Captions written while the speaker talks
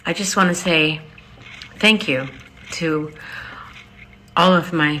I just want to say thank you to all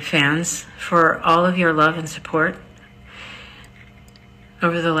of my fans for all of your love and support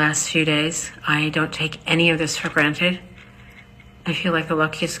over the last few days. I don't take any of this for granted. I feel like the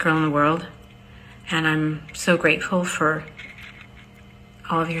luckiest girl in the world, and I'm so grateful for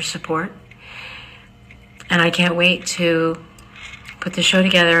all of your support. And I can't wait to put the show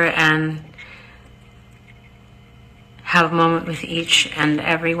together and have a moment with each and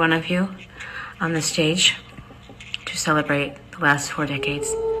every one of you on the stage to celebrate the last 4 decades.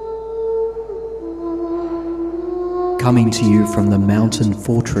 Coming to you from the mountain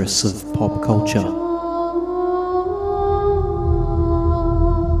fortress of pop culture.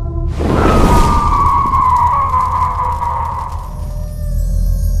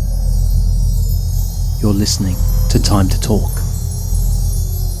 You're listening to Time to Talk.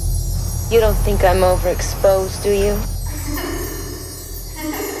 You don't think I'm overexposed, do you?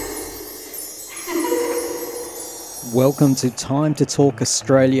 Welcome to Time to Talk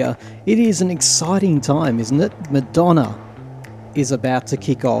Australia. It is an exciting time, isn't it? Madonna is about to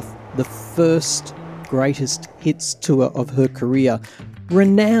kick off the first greatest hits tour of her career,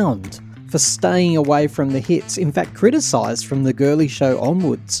 renowned for staying away from the hits, in fact criticised from the girly show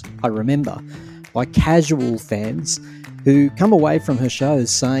onwards, I remember, by casual fans who come away from her shows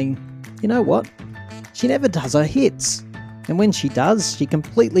saying, you know what, she never does her hits, and when she does, she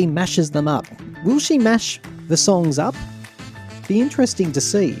completely mashes them up. Will she mash the songs up? Be interesting to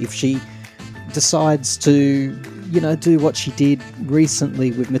see if she decides to, do what she did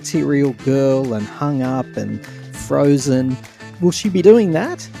recently with Material Girl and Hung Up and Frozen. Will she be doing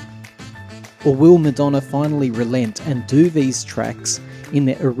that? Or will Madonna finally relent and do these tracks in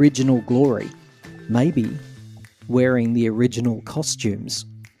their original glory? Maybe wearing the original costumes.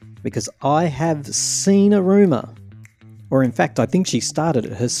 Because I have seen a rumour, or in fact I think she started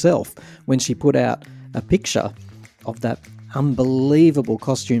it herself when she put out a picture of that unbelievable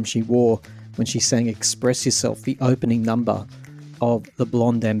costume she wore when she sang Express Yourself, the opening number of the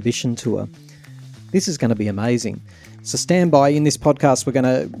Blonde Ambition tour. This is going to be amazing. So stand by. In this podcast, we're going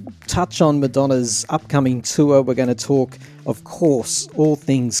to touch on Madonna's upcoming tour. We're going to talk, of course, all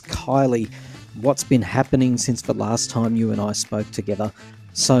things Kylie, what's been happening since the last time you and I spoke together.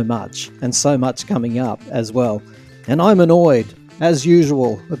 So much, and so much coming up as well. And I'm annoyed, as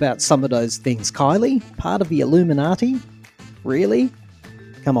usual, about some of those things. Kylie, part of the Illuminati? Really?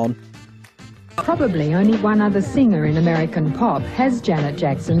 Come on. Probably only one other singer in American pop has Janet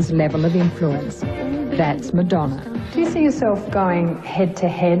Jackson's level of influence. That's Madonna. Do you see yourself going head to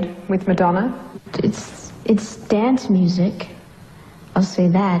head with Madonna? It's dance music, I'll say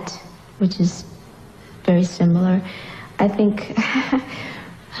that, which is very similar. I think,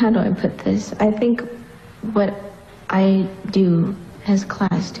 how do I put this? I think what I do has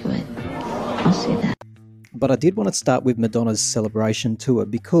class to it. I'll say that. But I did want to start with Madonna's celebration tour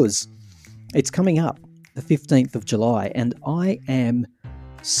because it's coming up the 15th of July and I am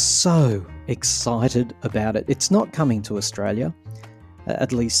so excited about it. It's not coming to Australia,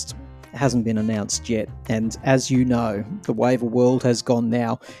 at least hasn't been announced yet. And as you know, the way the world has gone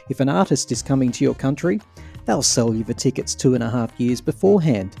now, if an artist is coming to your country, they'll sell you the tickets 2.5 years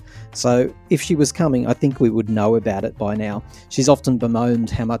beforehand. So if she was coming, I think we would know about it by now. She's often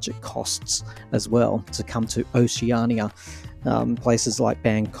bemoaned how much it costs as well to come to Oceania, places like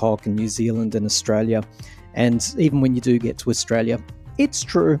Bangkok and New Zealand and Australia. And even when you do get to Australia, it's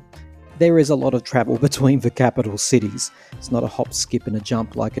true, there is a lot of travel between the capital cities. It's not a hop, skip and a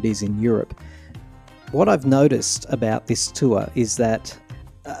jump like it is in Europe. What I've noticed about this tour is that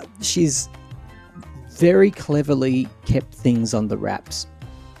she's very cleverly kept things under wraps.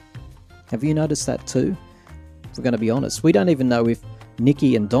 Have you noticed that too? If we're going to be honest, we don't even know if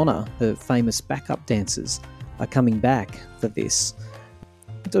Nikki and Donna, her famous backup dancers, are coming back for this.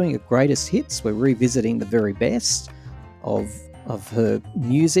 We're doing a greatest hits. We're revisiting the very best of her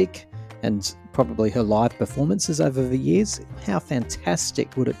music and probably her live performances over the years. How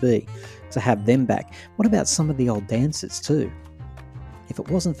fantastic would it be to have them back? What about some of the old dancers too? If it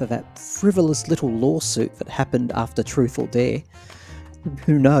wasn't for that frivolous little lawsuit that happened after Truth or Dare,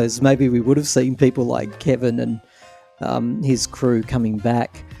 who knows, maybe we would have seen people like Kevin and his crew coming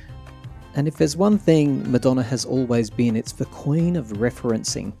back. And if there's one thing Madonna has always been, it's the queen of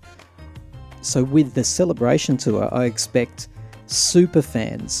referencing. So with the celebration tour, I expect super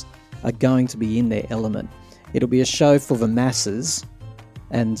fans are going to be in their element. It'll be a show for the masses,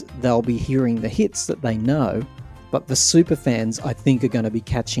 and they'll be hearing the hits that they know, but the super fans, I think, are going to be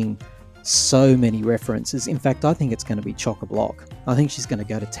catching so many references. In fact, I think it's going to be chock-a-block. I think she's going to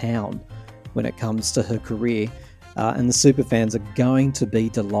go to town when it comes to her career. and the superfans are going to be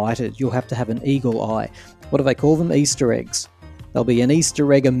delighted. You'll have to have an eagle eye. What do they call them? Easter eggs. There'll be an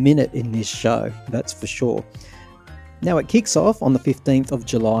Easter egg a minute in this show, that's for sure. Now, it kicks off on the 15th of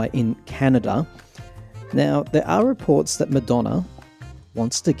July in Canada. Now, there are reports that Madonna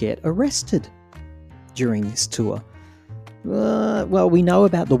wants to get arrested during this tour. Well, we know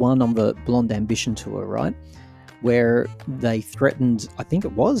about the one on the Blonde Ambition tour, right? Where they threatened, I think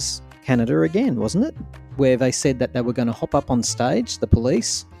it was Canada again, wasn't it? Where they said that they were going to hop up on stage, the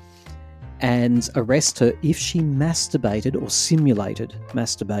police, and arrest her if she masturbated or simulated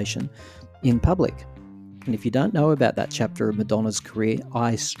masturbation in public. And if you don't know about that chapter of Madonna's career,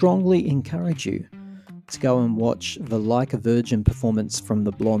 I strongly encourage you to go and watch the Like a Virgin performance from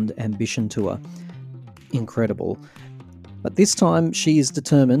the Blonde Ambition tour. Incredible. But this time she is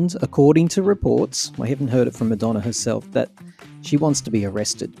determined, according to reports, I haven't heard it from Madonna herself, that she wants to be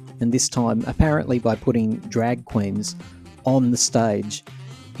arrested. And this time, apparently by putting drag queens on the stage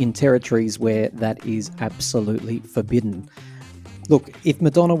in territories where that is absolutely forbidden. Look, if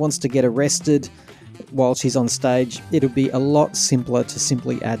Madonna wants to get arrested while she's on stage, it'll be a lot simpler to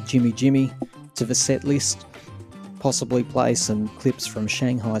simply add Jimmy Jimmy to the set list, possibly play some clips from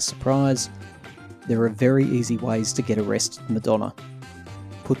Shanghai Surprise. There are very easy ways to get arrested, Madonna.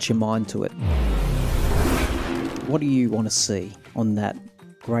 Put your mind to it. What do you want to see on that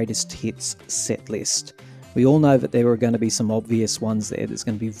greatest hits set list? We all know that there are going to be some obvious ones there. There's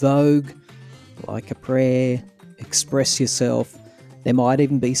going to be Vogue, Like a Prayer, Express Yourself. There might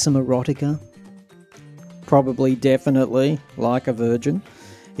even be some erotica. Probably, definitely, Like a Virgin.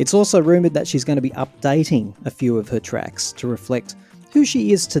 It's also rumoured that she's going to be updating a few of her tracks to reflect who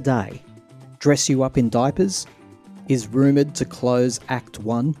she is today. Dress You Up in Diapers is rumoured to close Act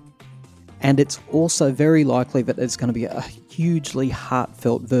 1. And it's also very likely that there's going to be a hugely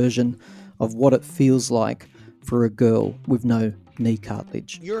heartfelt version of what it feels like for a girl with no knee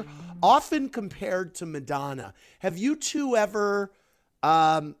cartilage. You're often compared to Madonna. Have you two ever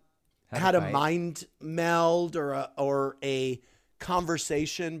had a mind meld or a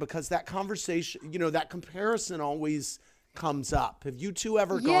conversation? Because that conversation, that comparison always comes up. Have you two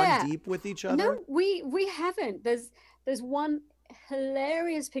ever gone deep with each other? No, we haven't. There's one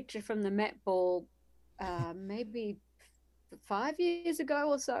hilarious picture from the Met Ball, maybe 5 years ago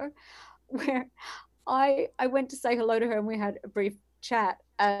or so, where I went to say hello to her and we had a brief chat,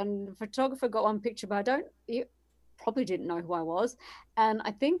 and the photographer got one picture, but you probably didn't know who I was, and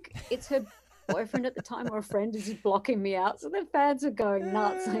I think it's her boyfriend at the time or a friend is just blocking me out, so the fans are going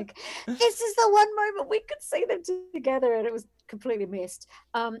nuts, like, this is the one moment we could see them together, and it was completely missed.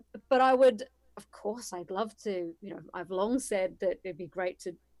 But I would, of course, I'd love to, I've long said that it'd be great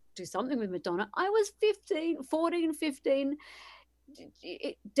to do something with Madonna. I was 14, 15,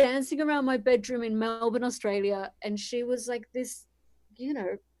 dancing around my bedroom in Melbourne, Australia, and she was like this,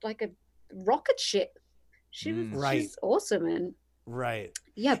 like a rocket ship. She was she's awesome, and right.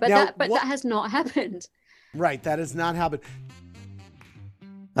 Yeah, but now, that has not happened. Right, that has not happened.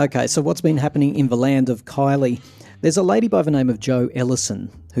 Okay, so what's been happening in the land of Kylie? There's a lady by the name of Jo Ellison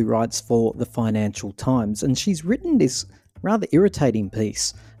who writes for the Financial Times, and she's written this rather irritating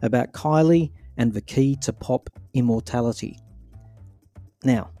piece about Kylie and the key to pop immortality.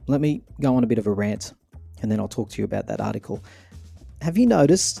 Now, let me go on a bit of a rant, and then I'll talk to you about that article. Have you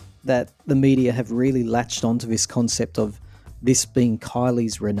noticed that the media have really latched onto this concept of this being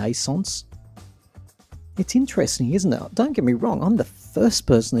Kylie's renaissance? It's interesting, isn't it? Don't get me wrong, I'm the first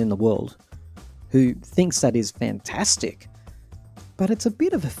person in the world who thinks that is fantastic. But it's a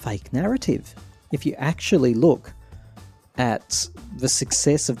bit of a fake narrative. If you actually look at the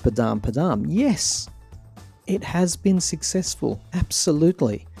success of Padam Padam, yes, it has been successful,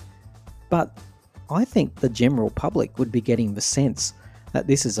 absolutely. But I think the general public would be getting the sense that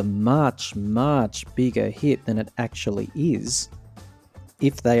this is a much, much bigger hit than it actually is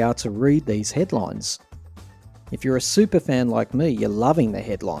if they are to read these headlines. If you're a super fan like me, you're loving the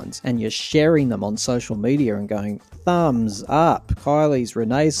headlines and you're sharing them on social media and going, thumbs up, Kylie's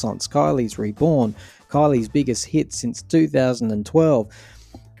renaissance, Kylie's reborn, Kylie's biggest hit since 2012.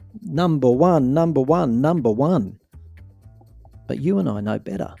 Number one. But you and I know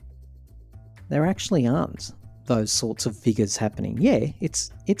better. There actually aren't those sorts of figures happening. Yeah,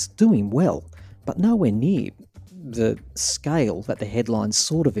 it's doing well, but nowhere near the scale that the headlines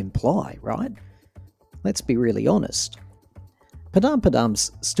sort of imply, right? Let's be really honest. Padam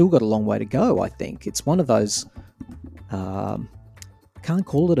Padam's still got a long way to go, I think. It's one of those, can't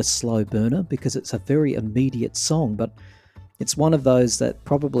call it a slow burner because it's a very immediate song, but it's one of those that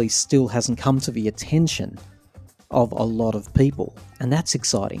probably still hasn't come to the attention of a lot of people. And that's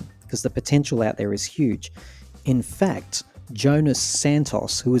exciting because the potential out there is huge. In fact, Jonas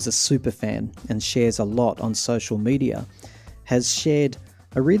Santos, who is a superfan and shares a lot on social media, has shared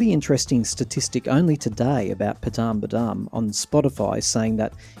a really interesting statistic only today about Padam on Spotify, saying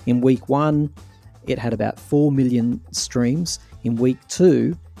that in week 1, it had about 4 million streams. In week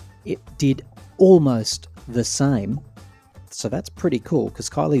 2, it did almost the same. So that's pretty cool, because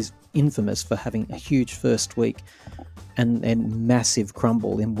Kylie's infamous for having a huge first week and massive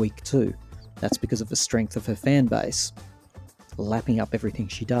crumble in week 2. That's because of the strength of her fan base, lapping up everything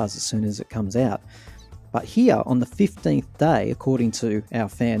she does as soon as it comes out. But here, on the 15th day, according to our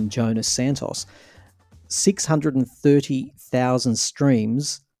fan Jonas Santos, 630,000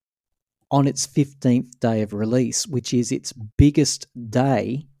 streams on its 15th day of release, which is its biggest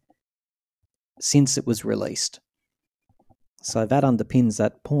day since it was released. So that underpins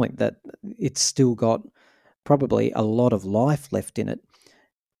that point that it's still got probably a lot of life left in it.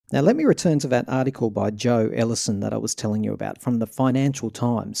 Now, let me return to that article by Joe Ellison that I was telling you about from the Financial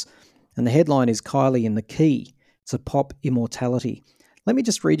Times. And the headline is Kylie and the Key to Pop Immortality. Let me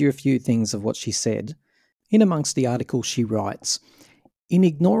just read you a few things of what she said. In amongst the article, she writes, "In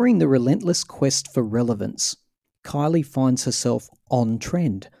ignoring the relentless quest for relevance, Kylie finds herself on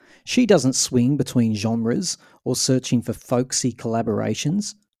trend. She doesn't swing between genres or searching for folksy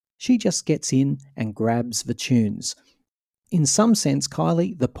collaborations. She just gets in and grabs the tunes. In some sense,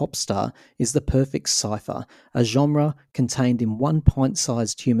 Kylie, the pop star, is the perfect cipher, a genre contained in one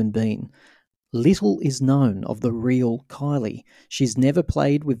pint-sized human being. Little is known of the real Kylie. She's never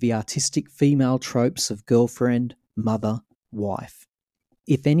played with the artistic female tropes of girlfriend, mother, wife.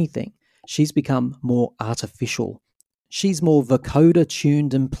 If anything, she's become more artificial. She's more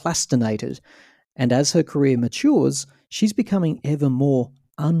vocoder-tuned and plastinated, and as her career matures, she's becoming ever more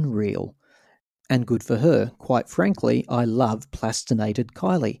unreal. And good for her. Quite frankly, I love plastinated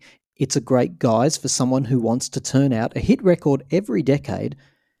Kylie. It's a great guise for someone who wants to turn out a hit record every decade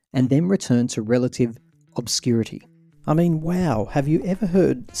and then return to relative obscurity." I mean, wow, have you ever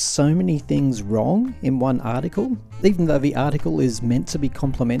heard so many things wrong in one article? Even though the article is meant to be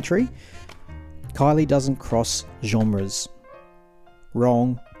complimentary, Kylie doesn't cross genres.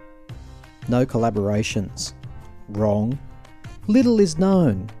 Wrong. No collaborations. Wrong. Little is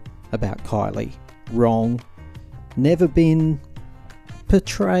known about Kylie. Wrong. Never been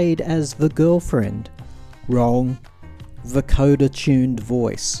portrayed as the girlfriend. Wrong. Vocoder-tuned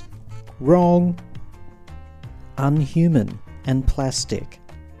voice. Wrong. Unhuman and plastic.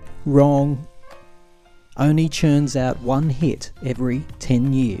 Wrong. Only churns out one hit every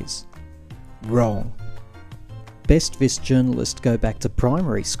 10 years. Wrong. Best this journalist go back to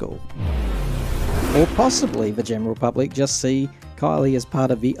primary school. Or possibly the general public just see Kylie as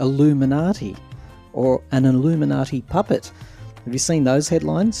part of the Illuminati, or an Illuminati puppet. Have you seen those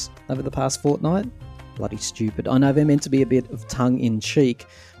headlines over the past fortnight? Bloody stupid. I know they're meant to be a bit of tongue-in-cheek,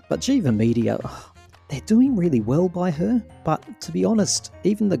 but gee, the media, they're doing really well by her. But to be honest,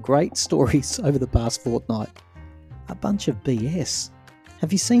 even the great stories over the past fortnight, a bunch of BS.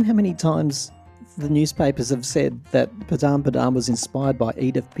 Have you seen how many times the newspapers have said that Padam was inspired by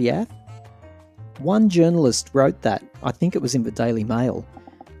Edith Piaf? One journalist wrote that. I think it was in the Daily Mail.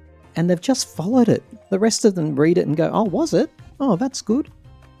 And they've just followed it. The rest of them read it and go, "Oh, was it? Oh, that's good."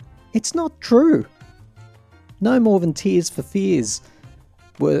 It's not true. No more than Tears for Fears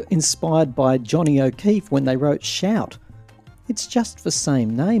were inspired by Johnny O'Keefe when they wrote Shout. It's just the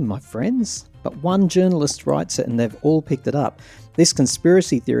same name, my friends. But one journalist writes it and they've all picked it up. This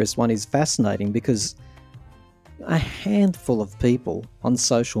conspiracy theorist one is fascinating because a handful of people on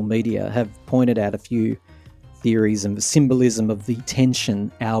social media have pointed out a few theories and the symbolism of the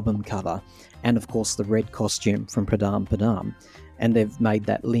Tension album cover and, of course, the red costume from Padam. And they've made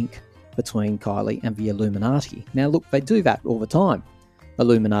that link between Kylie and the Illuminati. Now, look, they do that all the time,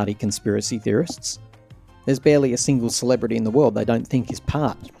 Illuminati conspiracy theorists. There's barely a single celebrity in the world they don't think is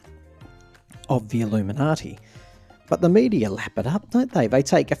part of the Illuminati. But the media lap it up, don't they? They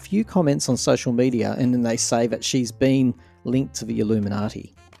take a few comments on social media and then they say that she's been linked to the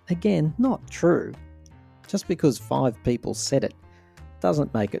Illuminati. Again, not true. Just because 5 people said it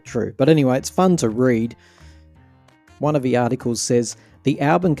doesn't make it true. But anyway, it's fun to read. One of the articles says, the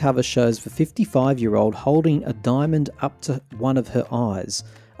album cover shows the 55-year-old holding a diamond up to one of her eyes,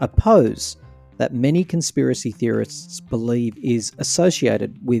 a pose that many conspiracy theorists believe is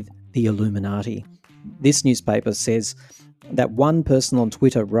associated with the Illuminati. This newspaper says that one person on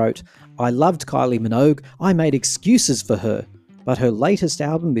Twitter wrote, "I loved Kylie Minogue. I made excuses for her. But her latest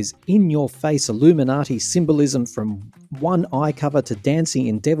album is in-your-face Illuminati symbolism from one eye cover to dancing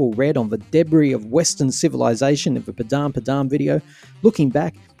in devil red on the debris of Western civilization in the Padam Padam video. Looking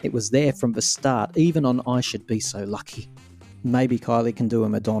back, it was there from the start, even on I Should Be So Lucky. Maybe Kylie can do a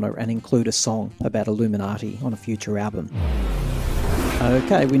Madonna and include a song about Illuminati on a future album.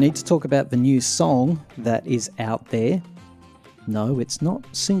 Okay, we need to talk about the new song that is out there. No, it's not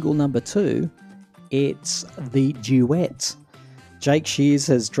single number 2. It's the duet. Jake Shears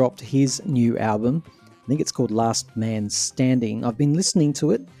has dropped his new album. I think it's called Last Man Standing. I've been listening to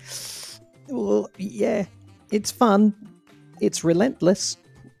it. Well, yeah, it's fun. It's relentless.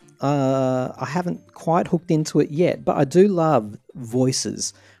 I haven't quite hooked into it yet, but I do love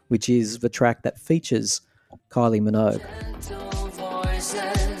Voices, which is the track that features Kylie Minogue.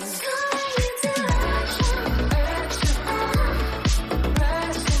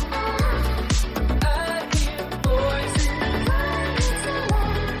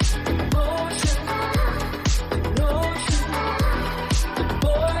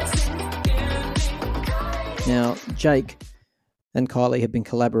 Now, Jake and Kylie have been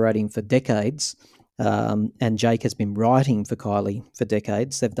collaborating for decades, and Jake has been writing for Kylie for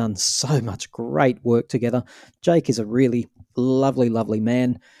decades. They've done so much great work together. Jake is a really lovely, lovely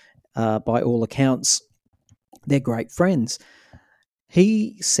man, by all accounts. They're great friends.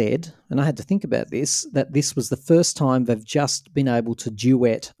 He said, and I had to think about this, that this was the first time they've just been able to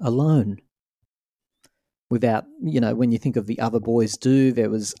duet alone. Without, when you think of the other boys do, there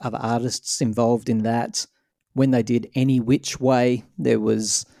was other artists involved in that. When they did Any Which Way,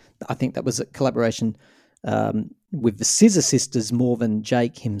 I think that was a collaboration with the Scissor Sisters more than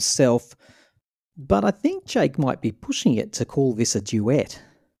Jake himself. But I think Jake might be pushing it to call this a duet.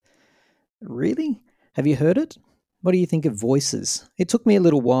 Really? Have you heard it? What do you think of Voices? It took me a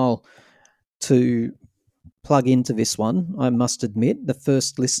little while to plug into this one, I must admit. The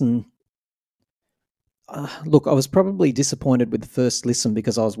first listen... look, I was probably disappointed with the first listen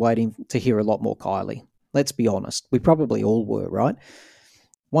because I was waiting to hear a lot more Kylie. Let's be honest. We probably all were, right?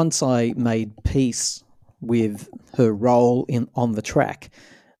 Once I made peace with her role on the track,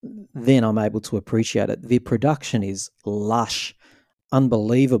 then I'm able to appreciate it. The production is lush,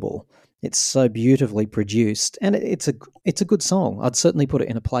 unbelievable. It's so beautifully produced, and it's a good song. I'd certainly put it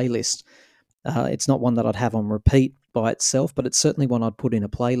in a playlist. It's not one that I'd have on repeat by itself, but it's certainly one I'd put in a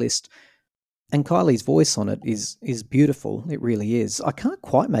playlist. And Kylie's voice on it is beautiful. It really is. I can't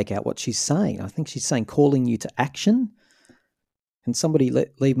quite make out what she's saying. I think she's saying calling you to action. Can somebody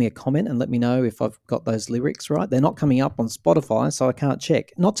leave me a comment and let me know if I've got those lyrics right? They're not coming up on Spotify, so I can't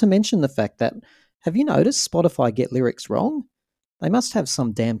check. Not to mention the fact that, have you noticed Spotify get lyrics wrong? They must have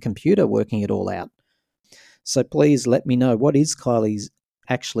some damn computer working it all out. So please let me know, what is Kylie's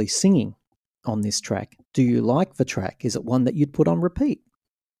actually singing on this track? Do you like the track? Is it one that you'd put on repeat?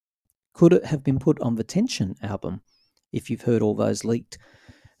 Could it have been put on the Tension album if you've heard all those leaked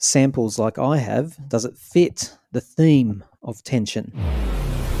samples like I have? Does it fit the theme of Tension?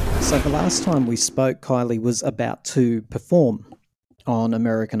 So the last time we spoke, Kylie was about to perform on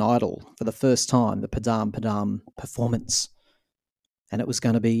American Idol for the first time, the Padam Padam performance. And it was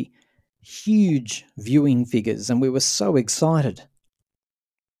going to be huge viewing figures, and we were so excited.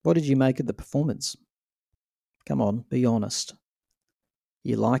 What did you make of the performance? Come on, be honest.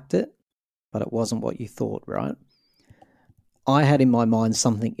 You liked it, but it wasn't what you thought, right? I had in my mind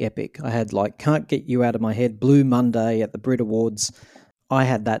something epic. I had Can't Get You Out of My Head, Blue Monday at the Brit Awards. I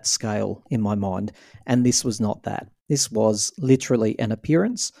had that scale in my mind, and this was not that. This was literally an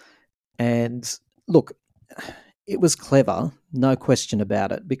appearance, and look, it was clever, no question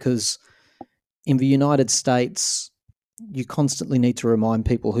about it, because in the United States, you constantly need to remind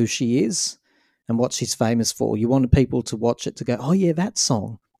people who she is and what she's famous for. You wanted people to watch it to go, oh yeah, that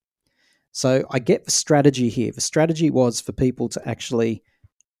song. So I get the strategy here. The strategy was for people to actually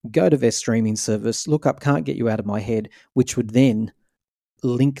go to their streaming service, look up Can't Get You Out of My Head, which would then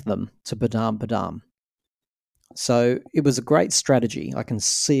link them to Padam Padam. So it was a great strategy. I can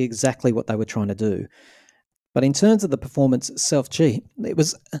see exactly what they were trying to do. But in terms of the performance itself, it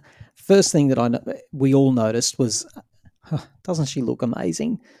was first thing that we all noticed was, doesn't she look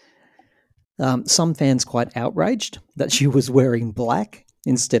amazing? Some fans quite outraged that she was wearing black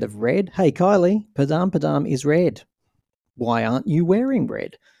instead of red. Hey, Kylie, Padam Padam is red. Why aren't you wearing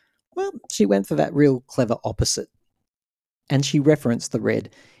red? Well, she went for that real clever opposite. And she referenced the red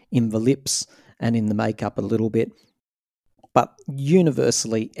in the lips and in the makeup a little bit. But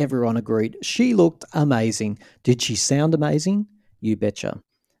universally, everyone agreed she looked amazing. Did she sound amazing? You betcha.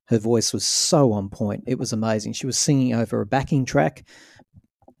 Her voice was so on point. It was amazing. She was singing over a backing track.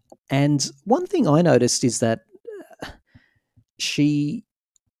 And one thing I noticed is that she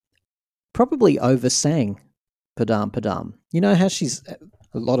probably oversang Padam Padam. You know how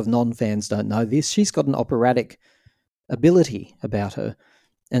a lot of non-fans don't know this, she's got an operatic ability about her,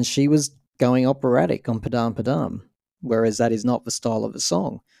 and she was going operatic on Padam Padam, whereas that is not the style of the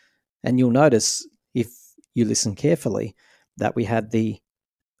song. And you'll notice, if you listen carefully, that we had the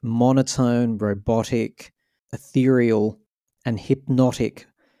monotone, robotic, ethereal, and hypnotic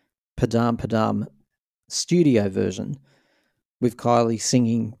Padam Padam studio version with Kylie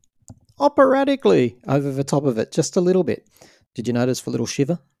singing operatically over the top of it, just a little bit. Did you notice the little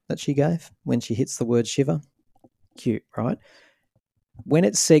shiver that she gave when she hits the word shiver? Cute, right? When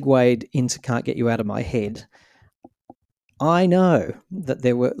it segued into Can't Get You Out of My Head, I know that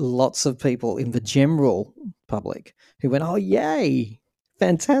there were lots of people in the general public who went, oh, yay,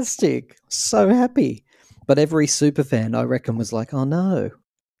 fantastic, so happy. But every superfan, I reckon, was like, oh no,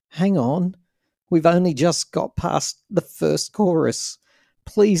 hang on, we've only just got past the first chorus.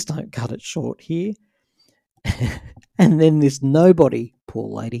 Please don't cut it short here. And then this nobody, poor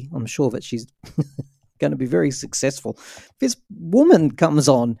lady, I'm sure that she's going to be very successful. This woman comes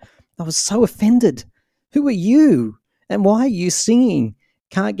on. I was so offended. Who are you? And why are you singing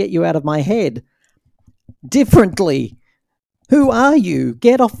Can't Get You Out of My Head differently? Who are you?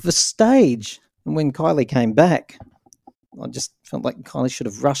 Get off the stage. And when Kylie came back, I just felt like Kylie should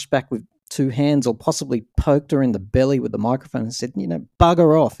have rushed back with two hands, or possibly poked her in the belly with the microphone and said,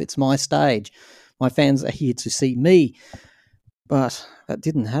 bugger off. It's my stage. My fans are here to see me. But that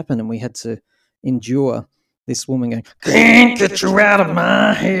didn't happen, and we had to endure this woman going, can't get you out of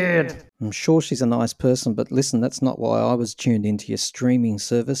my head. I'm sure she's a nice person, but listen, that's not why I was tuned into your streaming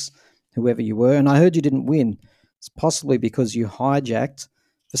service, whoever you were. And I heard you didn't win. It's possibly because you hijacked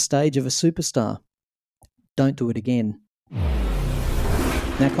the stage of a superstar. Don't do it again.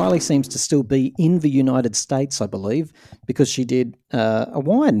 Now, Kylie seems to still be in the United States, I believe, because she did a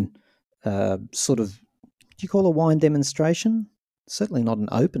wine do you call a wine demonstration? Certainly not an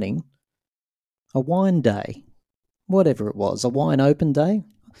opening. A wine day. Whatever it was, a wine open day.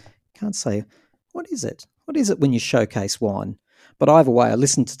 Can't say. What is it? What is it when you showcase wine? But either way, I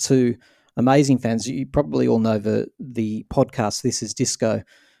listened to two amazing fans. You probably all know the podcast, This Is Disco.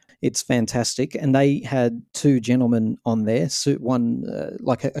 It's fantastic. And they had two gentlemen on there, one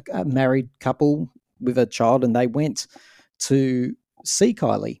like a married couple with a child, and they went to see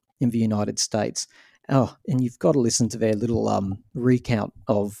Kylie in the United States. Oh, and you've got to listen to their little recount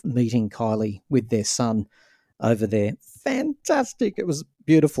of meeting Kylie with their son over there. Fantastic. It was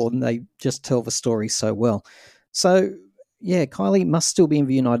beautiful, and they just tell the story so well. So, yeah, Kylie must still be in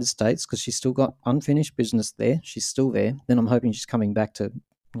the United States because she's still got unfinished business there. She's still there. Then I'm hoping she's coming back to,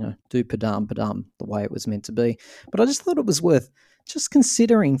 do Padam Padam the way it was meant to be. But I just thought it was worth just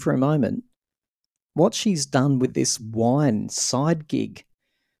considering for a moment what she's done with this wine side gig.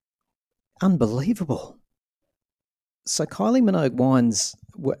 Unbelievable. So Kylie Minogue wines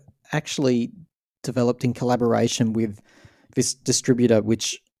were actually developed in collaboration with this distributor,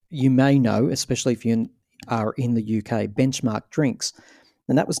 which you may know, especially if you are in the UK, Benchmark Drinks.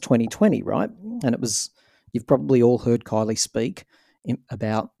 And that was 2020, right? And you've probably all heard Kylie speak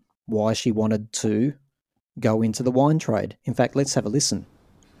about why she wanted to go into the wine trade. In fact, let's have a listen.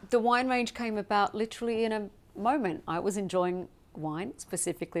 The wine range came about literally in a moment. I was enjoying wine,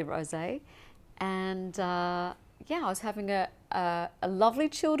 specifically rosé, and I was having a lovely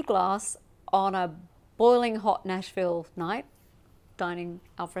chilled glass on a boiling hot Nashville night, dining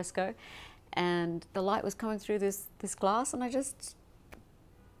al fresco, and the light was coming through this glass, and I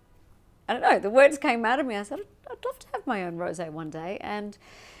don't know, the words came out of me. I said, I'd love to have my own rosé one day, and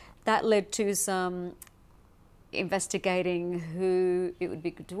that led to some investigating who it would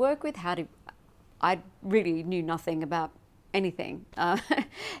be good to work with. I really knew nothing about anything,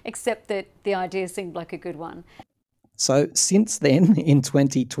 except that the idea seemed like a good one. So since then, in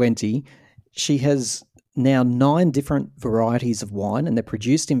 2020, she has now 9 different varieties of wine, and they're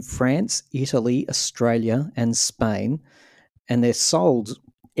produced in France, Italy, Australia, and Spain, and they're sold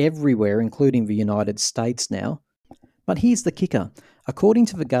everywhere, including the United States now. But here's the kicker. According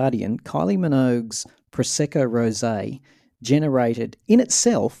to The Guardian, Kylie Minogue's Prosecco Rosé generated in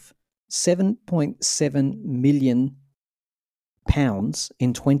itself £7.7 million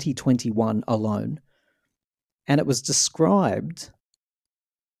in 2021 alone, and it was described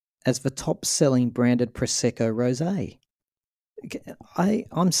as the top-selling branded Prosecco Rosé.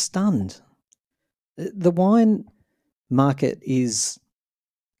 I'm stunned. The wine market is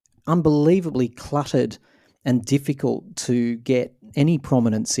unbelievably cluttered and difficult to get any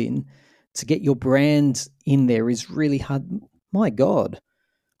prominence in. To get your brand in there is really hard. My God.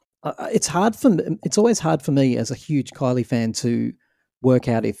 it's hard for me, it's always hard for me as a huge Kylie fan to work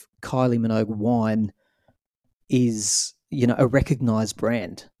out if Kylie Minogue wine is, a recognised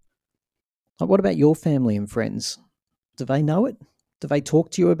brand. Like, what about your family and friends? Do they know it? Do they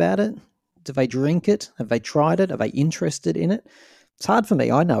talk to you about it? Do they drink it? Have they tried it? Are they interested in it? It's hard for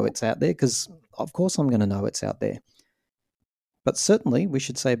me. I know it's out there because, of course, I'm going to know it's out there. But certainly, we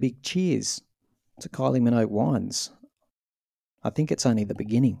should say a big cheers to Kylie Minogue wines. I think it's only the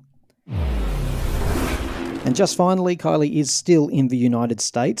beginning. And just finally, Kylie is still in the United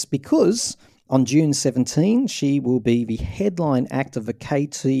States because on June 17, she will be the headline act of the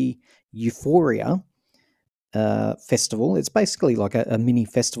KT Euphoria festival. It's basically like a mini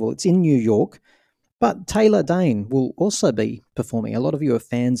festival. It's in New York. But Taylor Dayne will also be performing. A lot of you are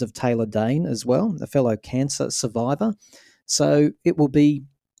fans of Taylor Dayne as well, a fellow cancer survivor. So it will be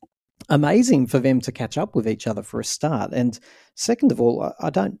amazing for them to catch up with each other for a start. And second of all,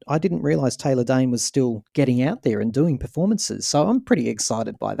 I didn't realize Taylor Dayne was still getting out there and doing performances. So I'm pretty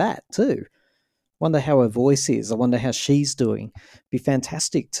excited by that too. Wonder how her voice is. I wonder how she's doing. Be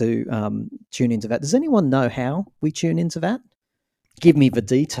fantastic to tune into that. Does anyone know how we tune into that? Give me the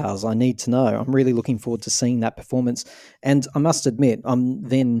details. I need to know. I'm really looking forward to seeing that performance. And I must admit, I'm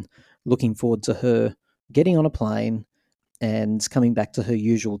then looking forward to her getting on a plane and coming back to her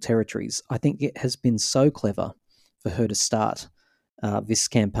usual territories. I think it has been so clever for her to start this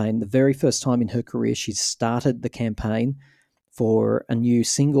campaign. The very first time in her career, she started the campaign for a new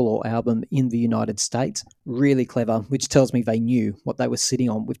single or album in the United States. Really clever, which tells me they knew what they were sitting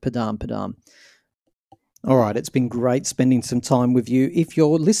on with Padam Padam. All right, it's been great spending some time with you. If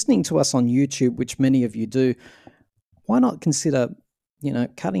you're listening to us on YouTube, which many of you do, why not consider,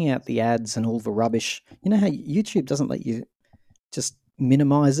 cutting out the ads and all the rubbish? You know how YouTube doesn't let you just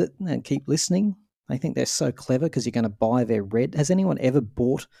minimize it and keep listening? I think they're so clever because you're going to buy their red. Has anyone ever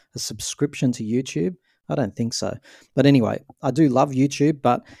bought a subscription to YouTube? I don't think so. But anyway, I do love YouTube,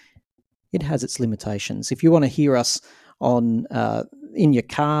 but it has its limitations. If you want to hear us on in your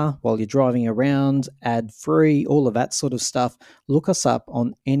car while you're driving around, ad-free, all of that sort of stuff, look us up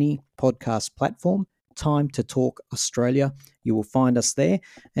on any podcast platform, Time to Talk Australia. You will find us there,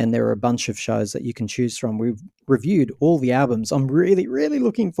 and there are a bunch of shows that you can choose from. We've reviewed all the albums. I'm really, really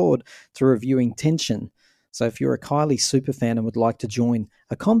looking forward to reviewing Tension. So if you're a Kylie superfan and would like to join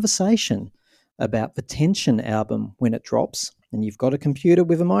a conversation about the Tension album when it drops, and you've got a computer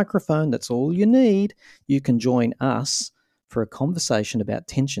with a microphone, that's all you need, you can join us for a conversation about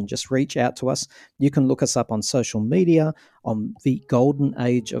Tension. Just reach out to us. You can look us up on social media, on the Golden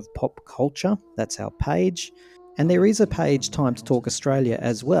Age of Pop Culture. That's our page. And there is a page, Time to Talk Australia,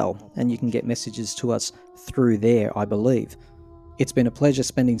 as well, and you can get messages to us through there, I believe. It's been a pleasure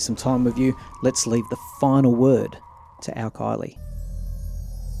spending some time with you. Let's leave the final word to our Kylie.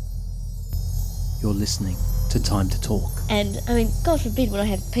 You're listening to Time to Talk. And, God forbid when I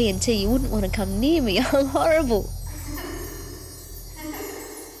have P&T, you wouldn't want to come near me. I'm horrible.